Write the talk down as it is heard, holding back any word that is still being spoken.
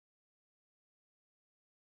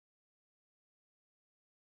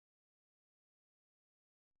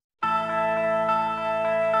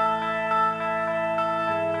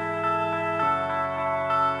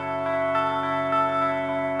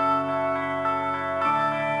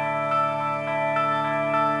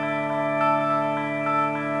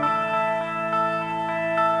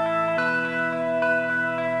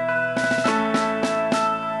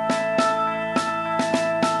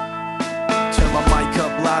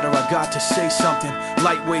forgot to say something.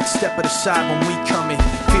 Lightweight, step at the side when we come in.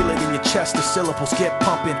 Feel it in your chest, the syllables get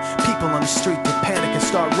pumping. People on the street, they panic and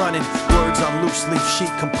start running. Words on loose leaf sheet,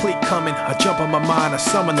 complete coming. I jump on my mind, I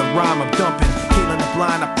summon the rhyme, I'm dumping. Healing the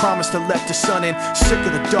blind, I promise to let the sun in. Sick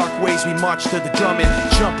of the dark ways, we march to the drumming.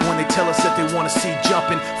 Jump when they tell us that they wanna see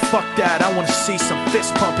jumping. Fuck that, I wanna see some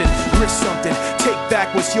fist pumping. Risk something, take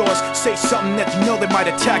back what's yours. Say something that you know they might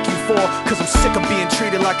attack you for. Cause I'm sick of being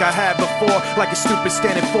treated like I had before. Like a stupid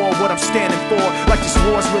standing for what I'm standing for. Like this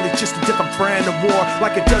war's really just a different brand of war.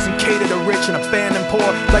 Like it doesn't cater to rich and abandon poor.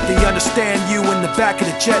 Like they understand you in the back of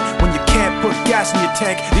the jet when you can't put gas in your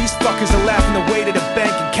tank. These fuckers are laughing the way to the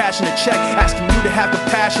bank and cashing a check, asking you to have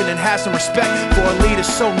compassion and have some respect for a leader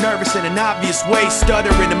so nervous in an obvious way,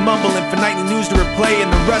 stuttering and mumbling for nightly news to replay,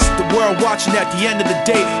 and the rest of the world watching at the end of the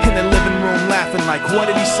day in their living room laughing like, what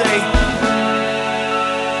did he say?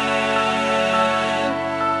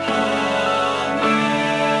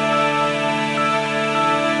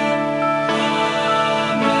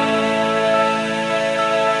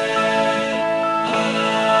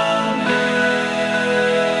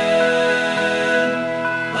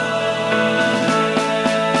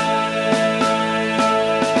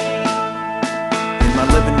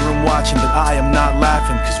 But I am not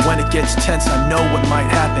laughing, cause when it gets tense I know what might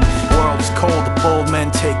happen. World is cold, the bold men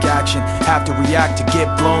take action, have to react to get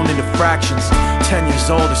blown into fractions. 10 years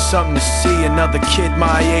old is something to see. Another kid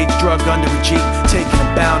my age drugged under a Jeep, taken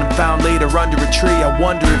and bound and found later under a tree. I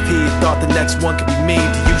wonder if he thought the next one could be me.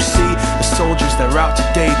 Do you see the soldiers that are out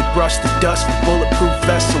today to brush the dust with bulletproof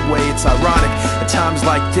vests away? It's ironic, at times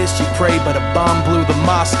like this you pray, but a bomb blew the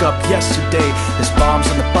mosque up yesterday. There's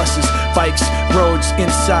bombs on the buses, bikes, roads,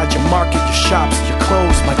 inside your market, your shops, your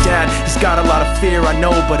clothes. My dad, he's got a lot of fear, I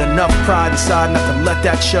know, but enough pride inside not to let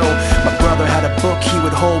that show. My brother had a book he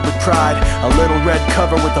would hold with pride, a little red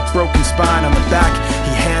cover with a broken spine on the back.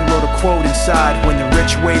 He hand wrote a quote inside, when the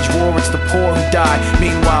rich wage war, it's the poor who die.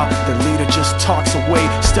 Meanwhile, their leader just talks away,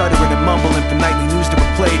 stuttering and mumbling for nightly news to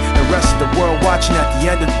replay. The rest of the world watching at the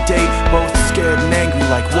end of the day, both scared and angry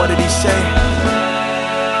like, what did he say?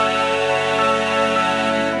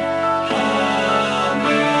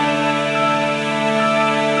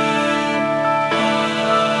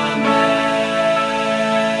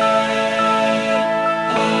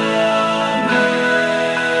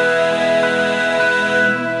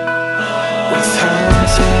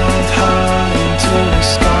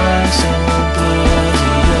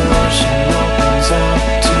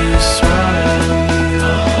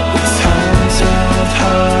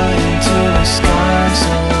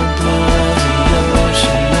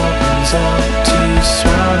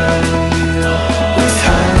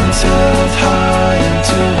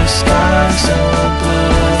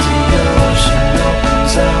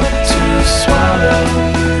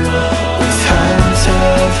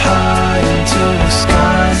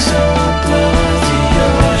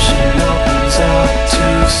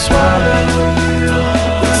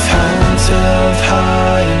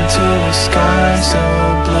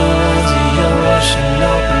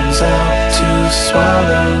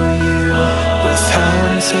 Swallow you, with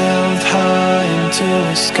hands held high into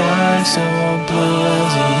a sky so blue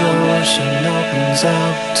as the ocean opens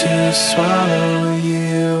out to swallow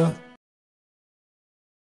you.